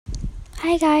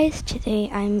Hi guys,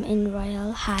 today I'm in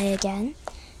Royal High again,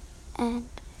 and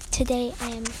today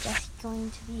I am just going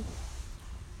to be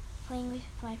playing with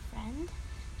my friend.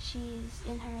 She's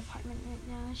in her apartment right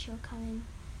now. She'll come in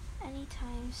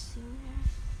anytime sooner.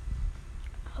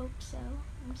 Hope so.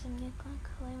 I'm gonna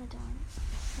climb down,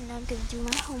 and I'm gonna do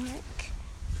my homework.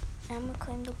 I'm gonna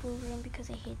claim the blue room because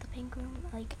I hate the pink room.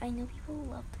 Like, I know people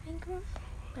love the pink room,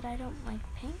 but I don't like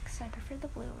pink, so I prefer the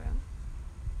blue room.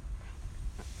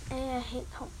 And I hate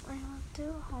homework. I want to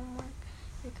do homework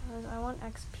because I want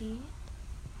XP.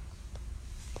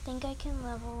 I think I can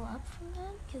level up from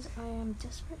that because I am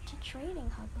desperate to trading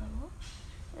hub level.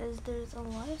 As there's a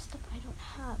lot of stuff I don't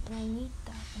have, and I need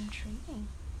that from trading.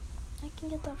 I can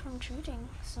get that from trading,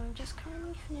 so I'm just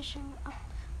currently finishing up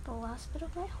the last bit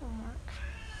of my homework.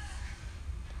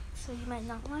 So you might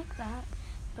not like that,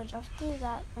 but after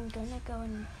that, I'm gonna go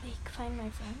and find my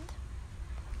friend.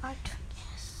 Art,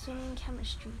 swimming,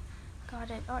 chemistry. Got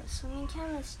it. Art, swimming,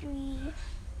 chemistry.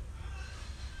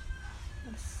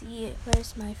 Let's see it.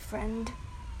 Where's my friend?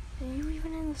 Are you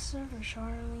even in the server,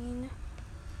 Charlene?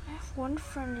 I have one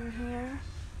friend in here.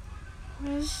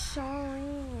 Where's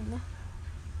Charlene?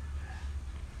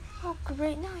 Oh,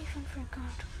 great. Now I even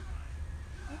forgot.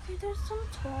 Okay, there's some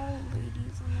tall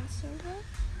ladies on the server.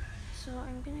 So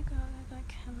I'm gonna go to that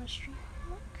chemistry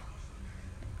homework.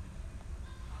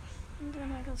 And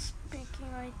then I go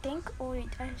speaking, I think. Oh wait,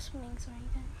 I have swimming, sorry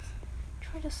guys.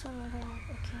 Try to swim homework,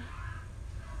 okay.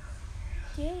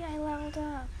 Yay, I leveled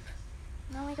up.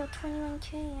 Now I got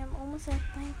 21k. I'm almost at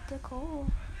the goal.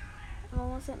 I'm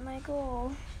almost at my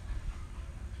goal.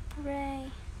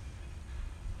 Hooray.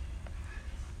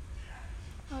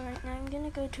 Alright, now I'm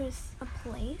gonna go to a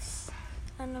place.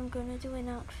 And I'm gonna do an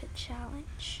outfit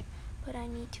challenge. But I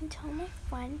need to tell my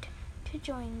friend to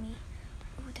join me.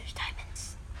 Oh, there's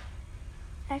diamonds.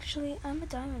 Actually, I'm a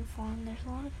diamond farm. There's a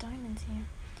lot of diamonds here.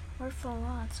 Worth a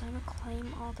lot, so I'm gonna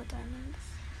claim all the diamonds.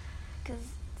 Because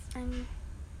I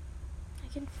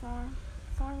can farm.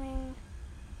 Farming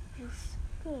is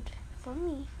good for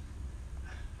me.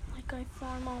 Like,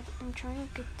 I'm trying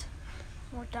to get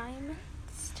more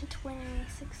diamonds to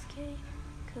 26k.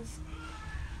 Because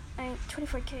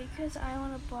 24k, because I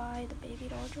want to buy the baby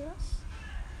doll dress.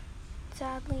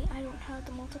 Sadly, I don't have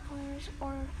the multipliers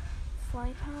or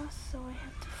fly pass, so I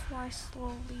have to fly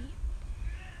slowly.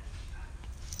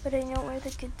 But I know where the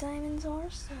good diamonds are,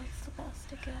 so it's the best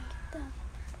to go get them.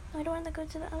 I don't want to go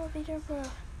to the elevator, bro.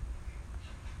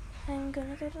 I'm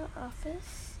gonna go to the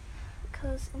office,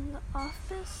 because in the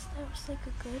office, there's like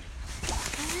a good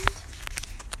diamond.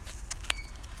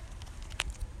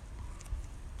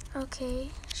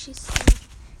 Okay, she's saying,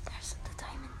 there's the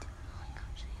diamond. Oh my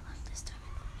gosh, I love this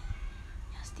diamond for me.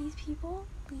 Yes, these people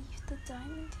leave the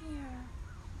diamond here.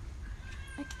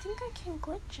 I think I can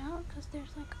glitch out because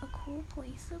there's like a cool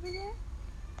place over there.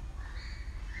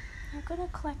 I'm gonna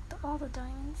collect all the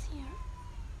diamonds here.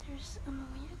 There's a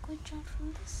way to glitch out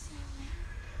from the ceiling.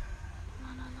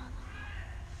 No.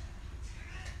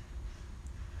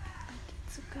 Like,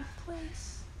 it's a good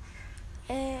place.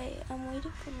 Hey, I'm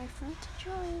waiting for my friend to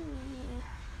join me.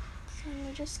 So I'm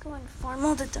gonna just go and farm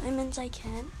all the diamonds I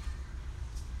can.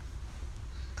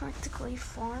 Practically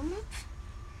farm.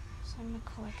 So I'm gonna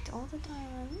collect all the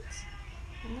diamonds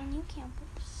in the new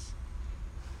campus.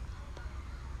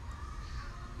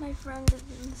 My friend is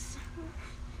in the server.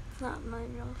 It's not my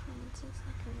real friend, it's just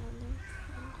like another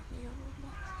friend of the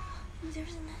Roblox. Ooh,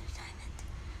 there's another diamond.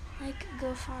 Like,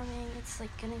 go farming, it's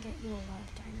like gonna get you a lot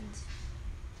of diamonds.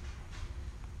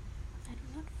 I do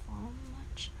not farm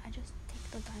much, I just take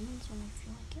the diamonds when I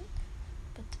feel like it.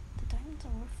 But the diamonds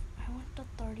are worth, I want the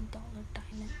 $30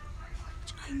 diamond.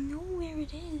 Which I know where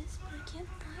it is, but I can't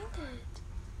find it.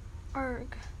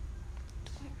 Arg.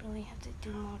 Do I really have to do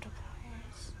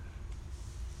multipliers?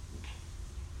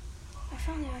 I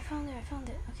found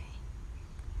it. Okay.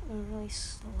 I'm really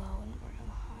slow and real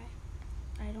high.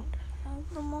 I don't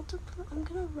have the multiplier. I'm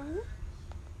gonna run.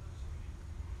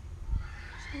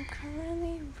 So I'm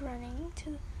currently running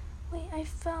to wait, I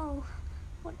fell.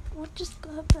 What just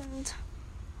happened?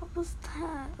 What was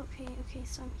that? Okay,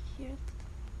 so I'm here at the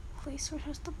place where it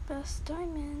has the best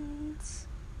diamonds.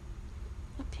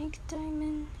 A pink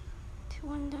diamond to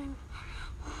one diamond.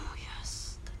 Oh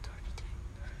yes, the 30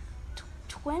 diamond.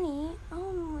 20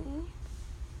 only.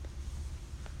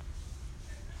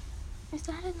 Is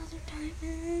that another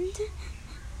diamond?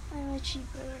 I'm a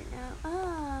cheaper right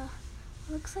now.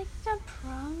 Looks like we got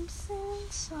prom soon,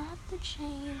 so I have to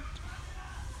change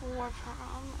for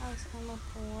prom as I'm a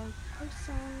poor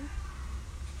person.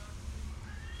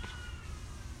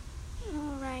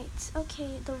 Alright,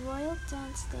 okay, the royal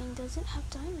dance thing doesn't have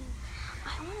diamonds.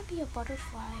 I want to be a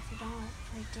butterfly for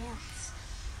a dance.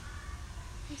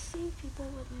 I see people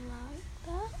would like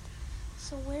that.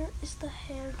 So where is the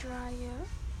hair dryer?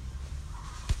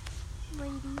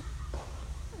 Lady.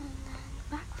 And then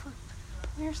backflip.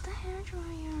 Where's the hair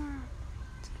dryer?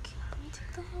 Okay, let me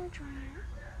take the hair dryer.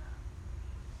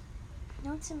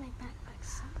 No, it's in my backpack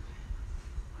somewhere.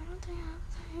 Why don't I have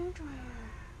the hair dryer?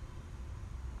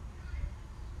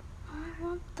 I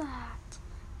want that.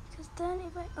 Because then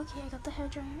if I got the hair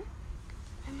dryer.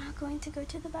 I'm not going to go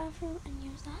to the bathroom and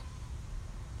use that.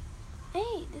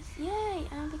 Hey, yay,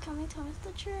 I'm becoming Thomas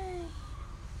the Train.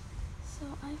 So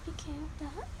I became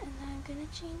that, and then I'm gonna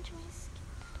change my skin.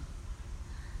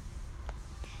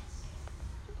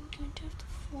 I'm going to have to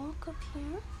walk up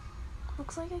here.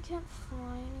 Looks like I can't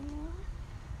fly anymore,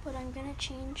 but I'm gonna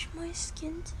change my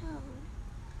skin tone.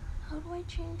 How do I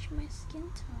change my skin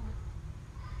tone?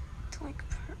 To like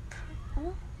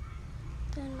purple?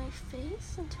 Then my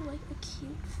face into like a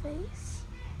cute face.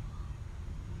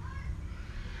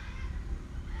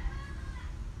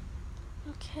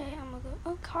 Okay, I'm gonna go.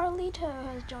 Oh, Carlito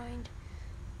has joined.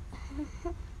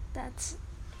 That's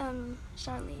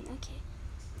Charlene. Okay,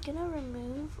 I'm gonna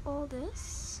remove all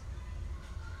this.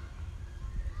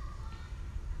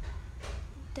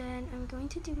 Then I'm going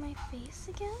to do my face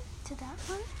again to that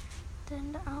one.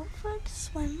 Then the outfit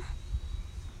swim.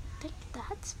 I think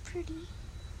that's pretty.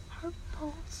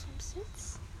 Purple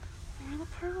swimsuits. Where are the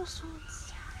purple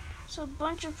swimsuits? So a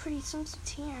bunch of pretty swimsuits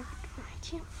here, but I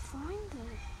can't find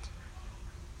it.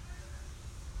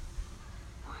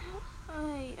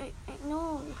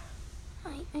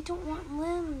 I don't want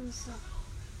limbs.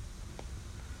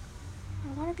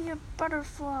 I want to be a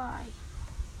butterfly.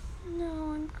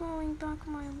 No, I'm growing back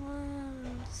my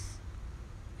limbs.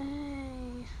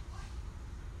 Hey.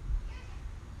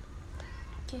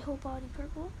 Okay, whole body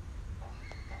purple.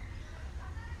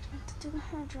 I have to do the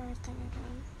hair dryer thing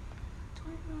again. Do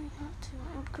I really have to?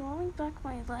 I'm growing back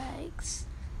my legs.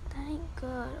 That ain't good.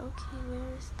 Okay,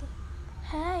 where is the...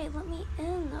 Hey, let me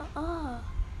in. No,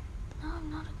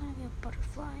 I'm not gonna be a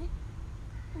butterfly.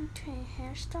 Okay,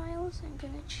 hairstyles. I'm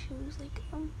gonna choose like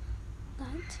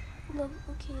that. Love.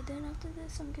 Okay, then after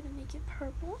this, I'm gonna make it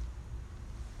purple.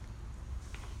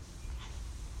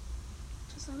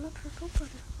 Cause I'm a purple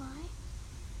butterfly.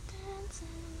 Dancing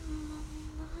in the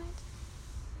moonlight.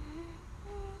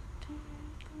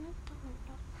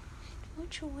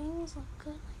 Which wings look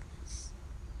good like this?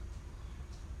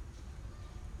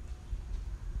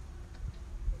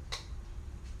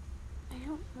 I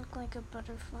don't look like a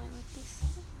butterfly like these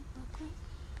look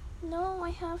like. No, I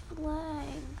have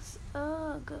legs.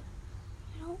 Ugh.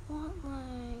 I don't want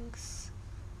legs.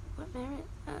 What merit?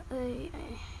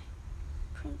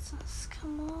 Princess,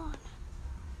 come on.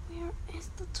 Where is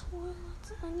the toilet?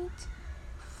 I need to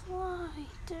fly.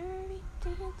 Dirty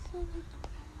dancing in the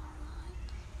moonlight.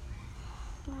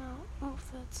 Well,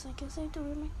 outfits. I guess I have to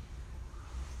wear my...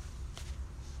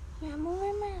 Yeah, I'm gonna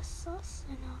wear my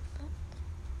assassin outfit.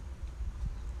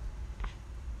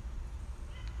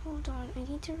 Hold on, I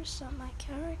need to reset my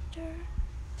character.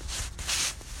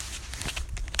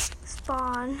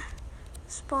 Spawn.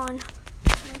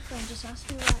 My friend just asked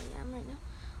me where I am right now.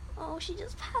 Oh, she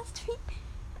just passed me.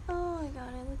 Oh my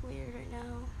god, I look weird right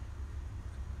now.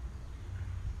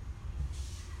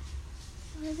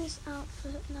 Wear this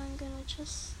outfit, and I'm gonna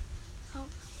just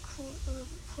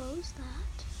close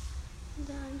that. And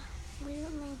then wear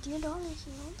my Dear Dollar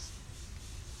heels.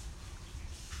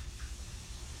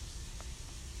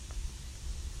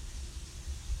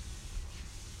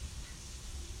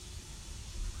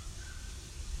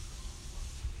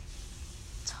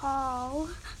 Tall.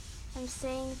 I'm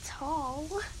saying tall.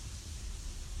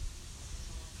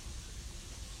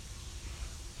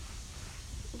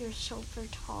 You're super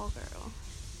tall, girl.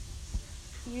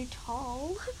 You're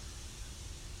tall.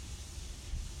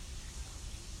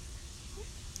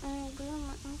 I agree on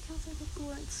my because I look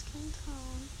like skin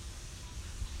tone.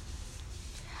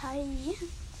 Hi.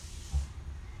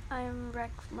 I'm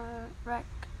Rec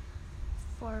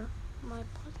for my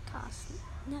podcast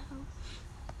now.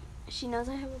 She knows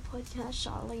I have a podcast.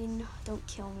 Charlene, don't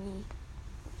kill me.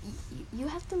 You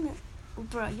have to,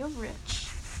 bro. You're rich.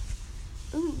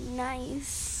 Ooh, nice.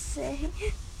 Say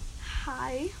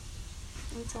hi.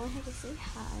 That's all I have to say.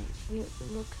 Hi.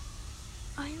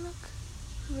 I look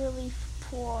really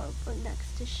poor, but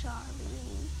next to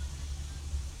Charlene.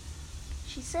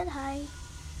 She said hi.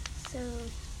 So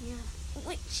yeah.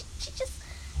 Wait, she just.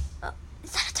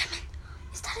 Is that a diamond?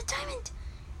 Is that a diamond?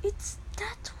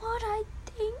 That's what I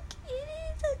think. It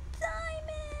is a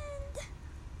diamond.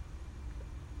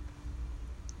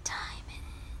 Diamond.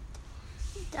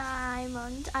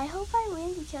 diamond. I hope I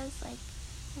win because like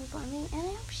I'm farming, and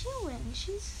I hope she wins.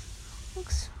 She's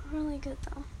looks really good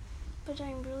though, but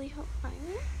I really hope I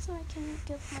win so I can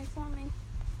get my farming.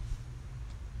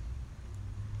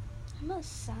 I'm an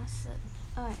assassin.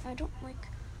 I don't like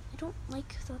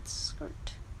that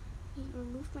skirt. You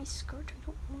remove my skirt. I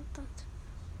don't want that.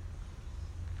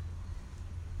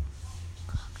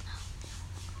 Clock now.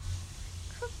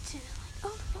 Crooked. Oh,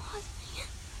 the boss.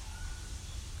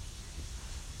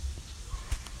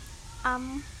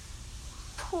 I'm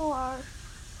poor.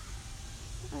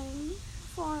 I'm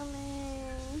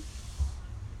farming.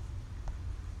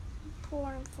 I'm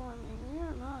poor and farming. Where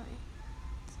am I?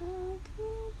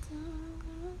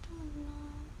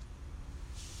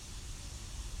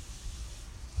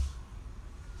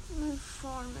 I'm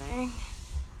farming.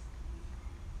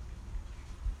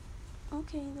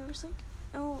 Okay, there's like,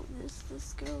 oh,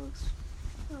 this girl looks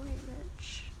really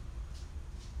rich.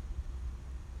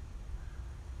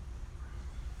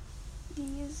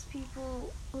 These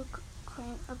people look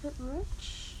quite a bit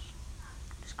rich.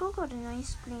 This girl got an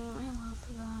ice cream. I love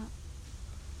that.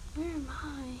 Where am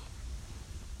I?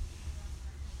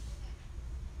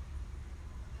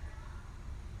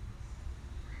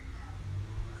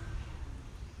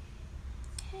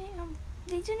 Hey,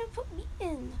 they didn't put me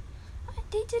in.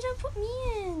 They didn't put me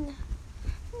in.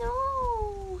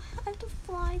 No, I have to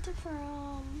fly to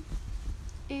prom.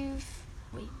 Oof.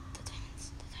 Wait, the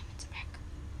diamonds are back.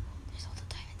 There's all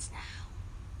the diamonds now.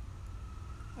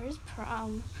 Where's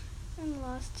prom? I'm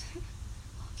lost.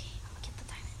 Okay, I'm gonna get the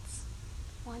diamonds.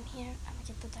 One here, I'm gonna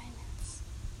get the diamonds.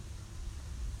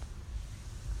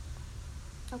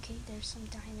 Okay, there's some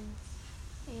diamonds.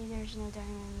 Hey, there's no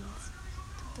diamonds.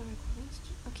 The recording's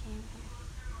okay, I'm here.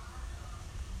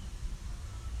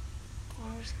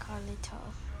 Where's Carlito?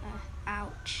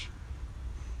 Ouch.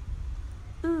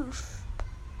 Oof.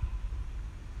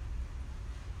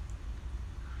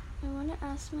 I wanna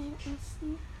ask my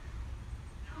see.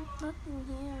 There's nothing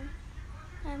here.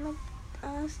 I'm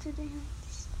asked to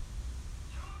dance.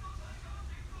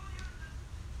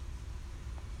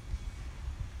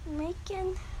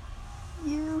 Making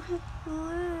you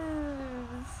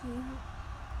lose.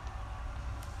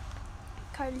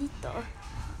 Carlito.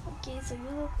 Okay, so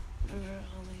you look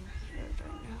really weird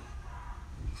right now.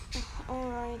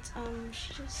 Alright,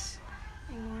 she just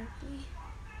ignored me.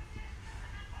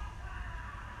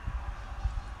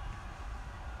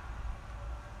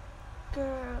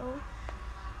 Girl.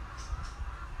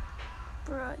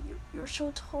 Bruh, you're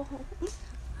so tall.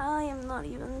 I am not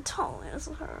even tall as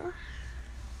her.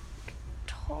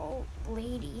 Tall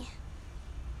lady.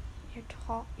 You're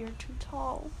tall. You're too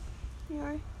tall.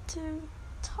 You're too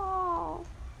tall.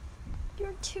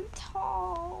 You're too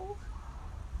tall.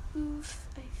 Oof,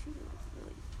 I feel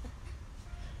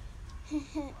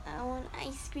really I want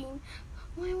ice cream.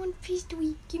 I want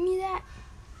pastry. Give me that.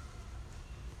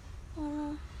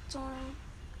 Want a dorm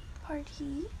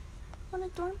party? Want a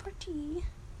dorm party?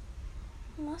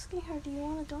 I'm asking her, do you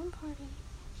want a dorm party?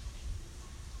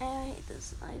 I hate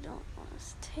this. I don't want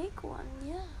to take one.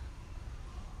 Yeah.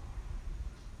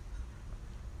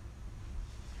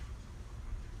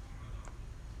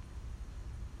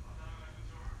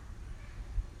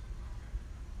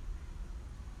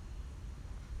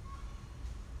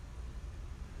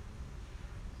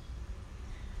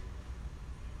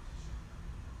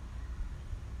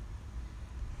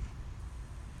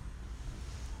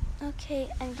 Okay,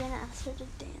 I'm gonna ask her to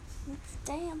dance. Let's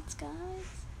dance,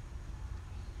 guys.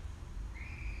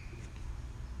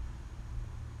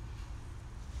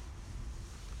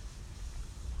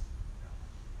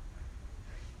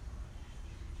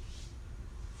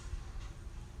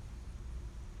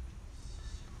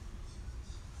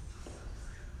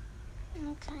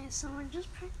 Okay, so we're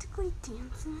just practically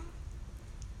dancing.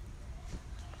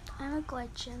 I'm gonna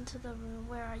glitch into the room.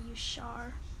 Where are you,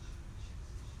 Char?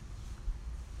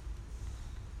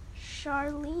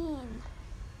 Charlene.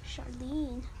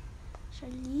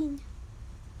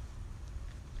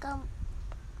 Come.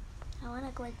 I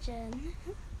wanna glitch in.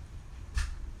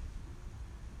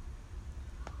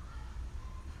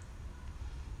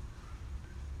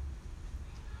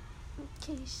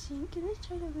 Okay, so I'm gonna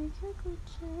try to make her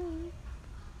glitch in.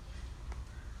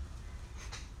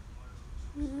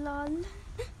 Lol.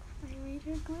 I made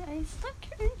her glitch. I stuck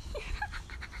her in here.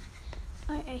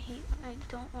 I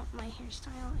don't want my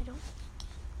hairstyle. I don't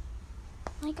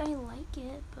like it. Like, I like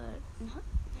it, but not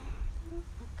now. I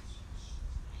don't like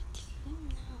my team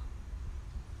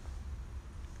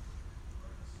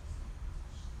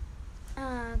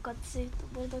now. God save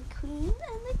the queen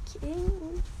and the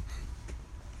king.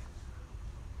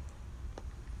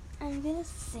 I'm gonna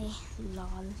say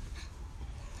lol.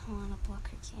 I want to block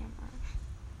her camera.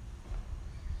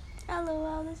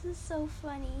 LOL, this is so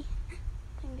funny.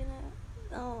 I'm gonna,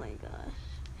 oh my gosh.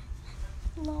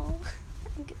 Lol.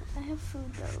 I have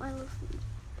food though, I love food.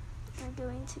 I'm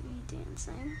going to be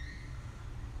dancing.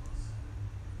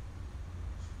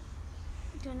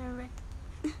 I'm gonna wreck.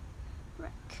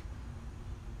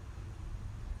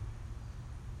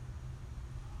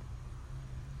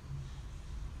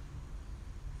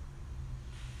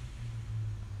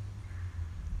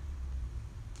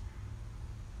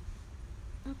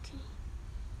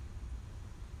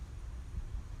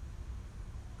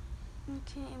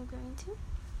 Okay, I'm going to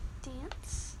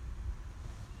dance.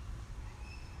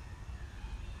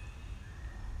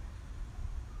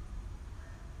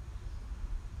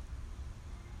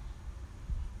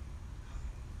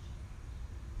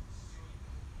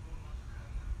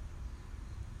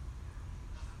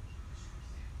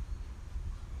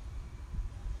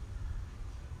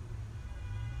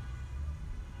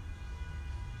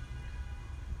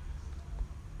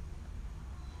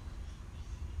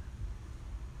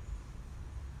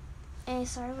 Hey,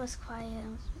 sorry, it was quiet.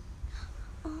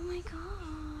 Oh my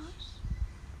gosh.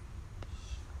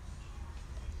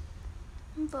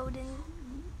 I'm voting.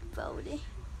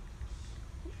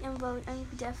 I'm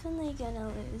definitely gonna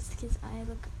lose because I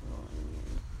look really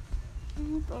weird.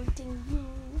 I'm voting you.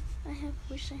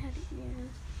 Wish I had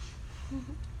ears.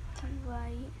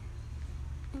 Right.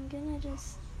 I'm gonna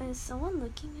just. Is someone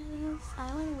looking at us? I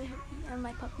want to wear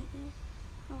my puppy ear.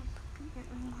 Oh, puppy ear.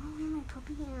 I want to wear my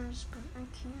puppy ears, but I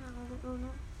can't.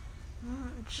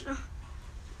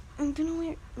 I'm gonna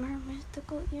wear my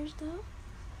mythical ears though.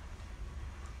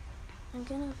 I'm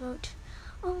gonna vote.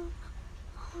 Oh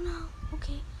no.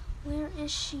 Okay, where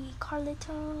is she?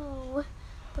 Carlito.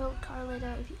 Vote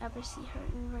Carlito if you ever see her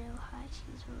in real life.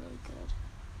 She's really good.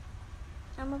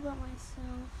 I'm about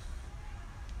myself.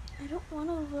 I don't want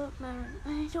to vote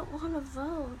I don't want to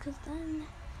vote because then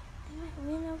they might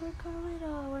win over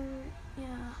Carlito or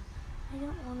yeah. I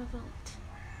don't want to vote.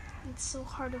 It's so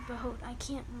hard to vote. I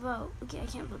can't vote. Okay, I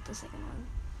can't vote the second one.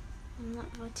 I'm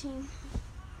not voting.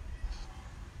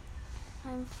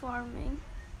 I'm farming.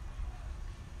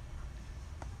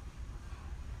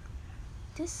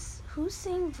 Who's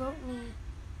saying vote me?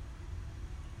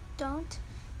 Don't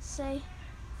say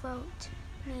vote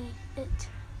me. It's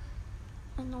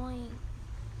annoying.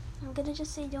 I'm gonna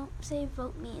just say don't say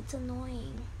vote me. It's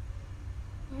annoying.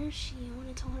 Where is she? I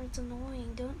want to tell her it's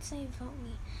annoying. Don't say vote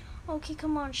me. Okay,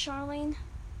 come on, Charlene.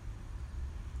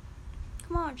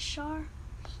 Come on, Char.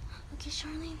 Okay,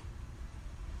 Charlene.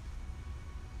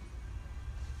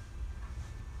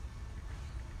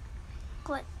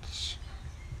 Glitch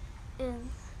in.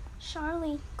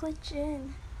 Charlene, glitch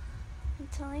in. I'm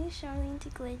telling Charlene to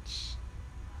glitch.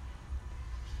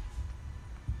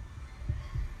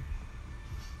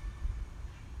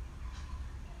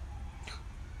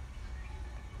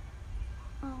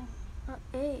 Oh,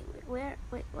 hey, where?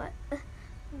 Wait, what?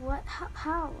 What?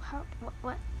 How?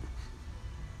 What?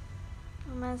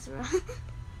 Mazra.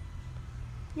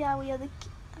 Yeah, we are the.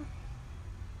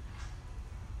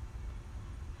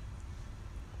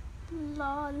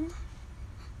 Lol.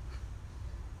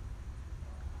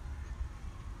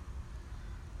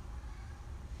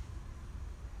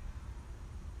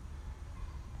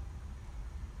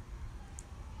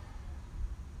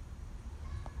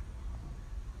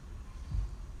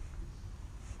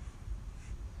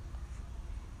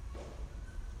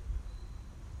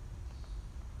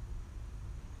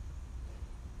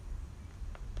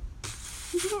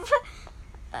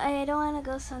 I don't want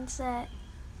to go sunset.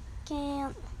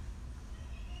 Can't.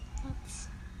 Let's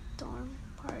dorm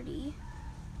party.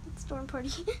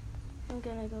 I'm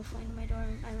gonna go find my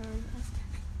dorm. I remember this.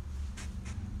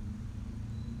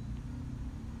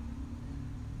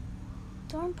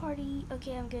 Dorm party.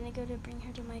 Okay, I'm gonna go to bring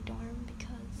her to my dorm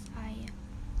because I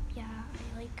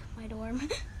like my dorm.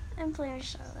 I'm playing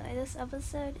Charlotte. This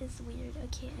episode is weird.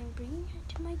 Okay, I'm bringing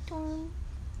her to my dorm.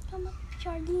 Come up,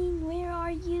 Charlene. Where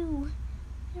are you?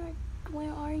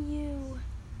 Where are you?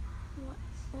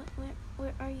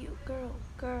 Where are you, girl?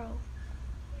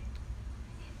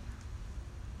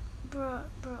 Bro,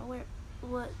 where?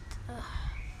 What?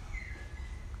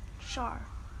 Char.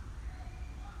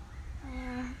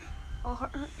 Or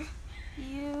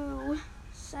you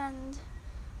send.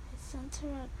 I sent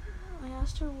her. I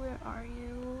asked her, where are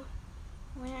you?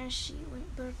 Where is she?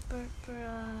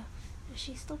 Is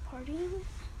she still partying?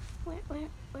 Where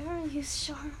are you,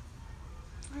 Char?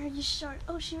 Where are you, Char?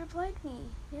 Oh, she replied me.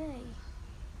 Yay.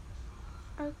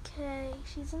 Okay,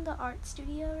 she's in the art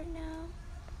studio right now.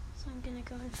 So I'm gonna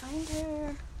go and find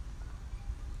her.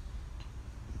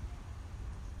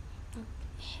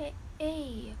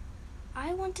 Hey,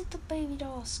 I wanted the baby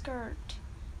doll skirt.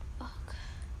 Ugh.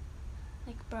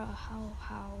 Like, bruh,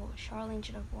 how Charlene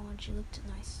should have won. She looked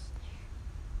nice.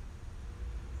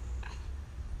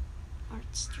 Art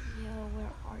Studio,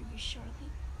 where are you,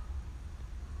 Charlene?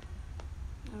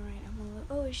 Alright, I'm gonna look.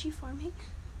 Oh, is she farming?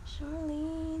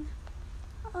 Charlene.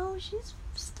 Oh, she's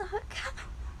stuck.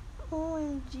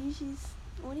 OMG,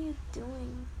 what are you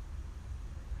doing?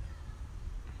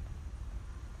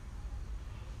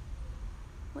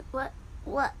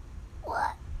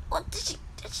 What did she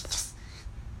just?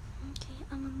 Okay,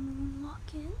 I'm gonna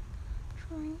moonwalk in.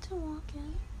 Trying to walk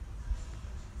in.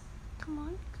 Come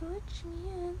on, glitch me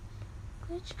in.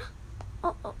 Glitch.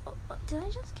 Oh, did I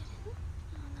just get in?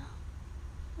 Oh no.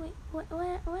 Wait,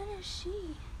 where is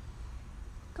she?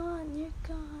 Gone, you're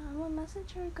gone. I'm gonna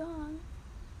message her gone.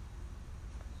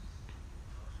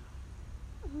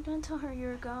 I'm gonna tell her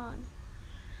you're gone.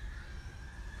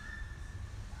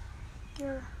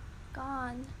 You're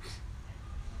gone.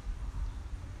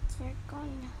 You're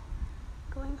gone.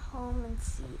 Going home and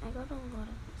see. I got a lot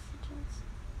of messages.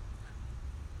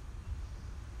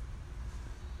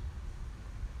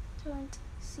 Don't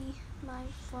see my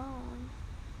phone.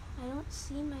 I don't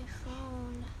see my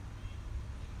phone.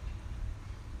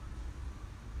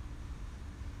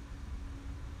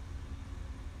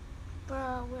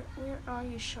 Bruh, where are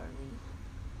you, Charlene?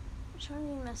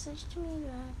 Charlene messaged me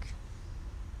back.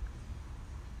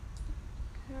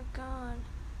 You're gone.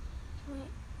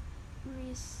 Wait,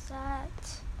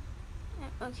 reset.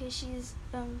 Okay, she's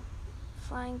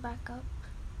flying back up.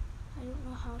 I don't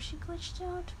know how she glitched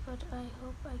out, but I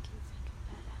hope I can figure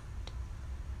that out.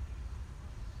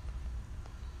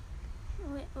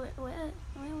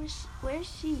 Where's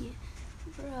she?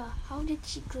 Bruh, how did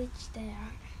she glitch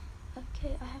there?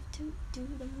 Okay, I have to do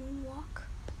the moonwalk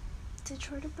to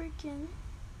try to break in.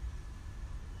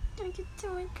 I can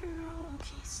do it, girl.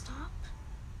 Okay, stop.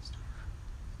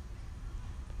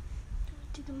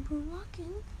 Do the moonwalk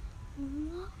in.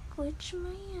 Moonwalk, glitch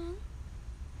my in.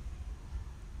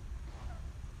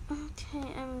 Okay,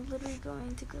 I'm literally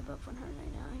going to give up on her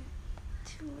right now. I'm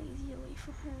too lazy away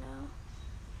from her now.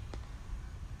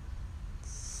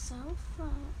 So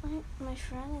fun. My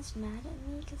friend is mad at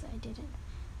me because I didn't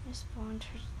respond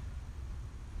her.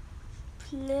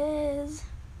 Please.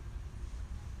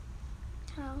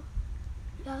 How?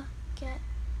 Get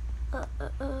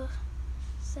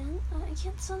send. I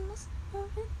can't send this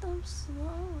them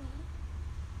slowly.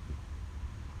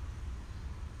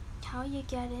 How you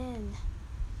get in?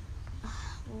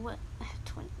 What? I have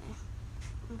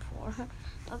 24.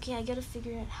 Okay, I gotta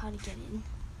figure out how to get in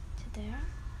to there.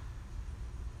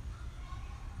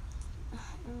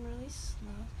 I'm really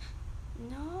slow.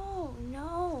 No.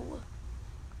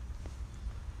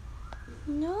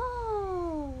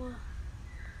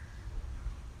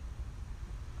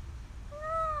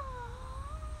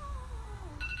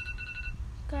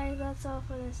 Guys, that's all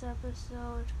for this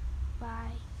episode.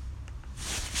 Bye.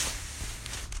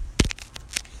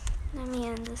 Let me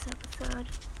end this episode.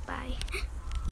 Bye.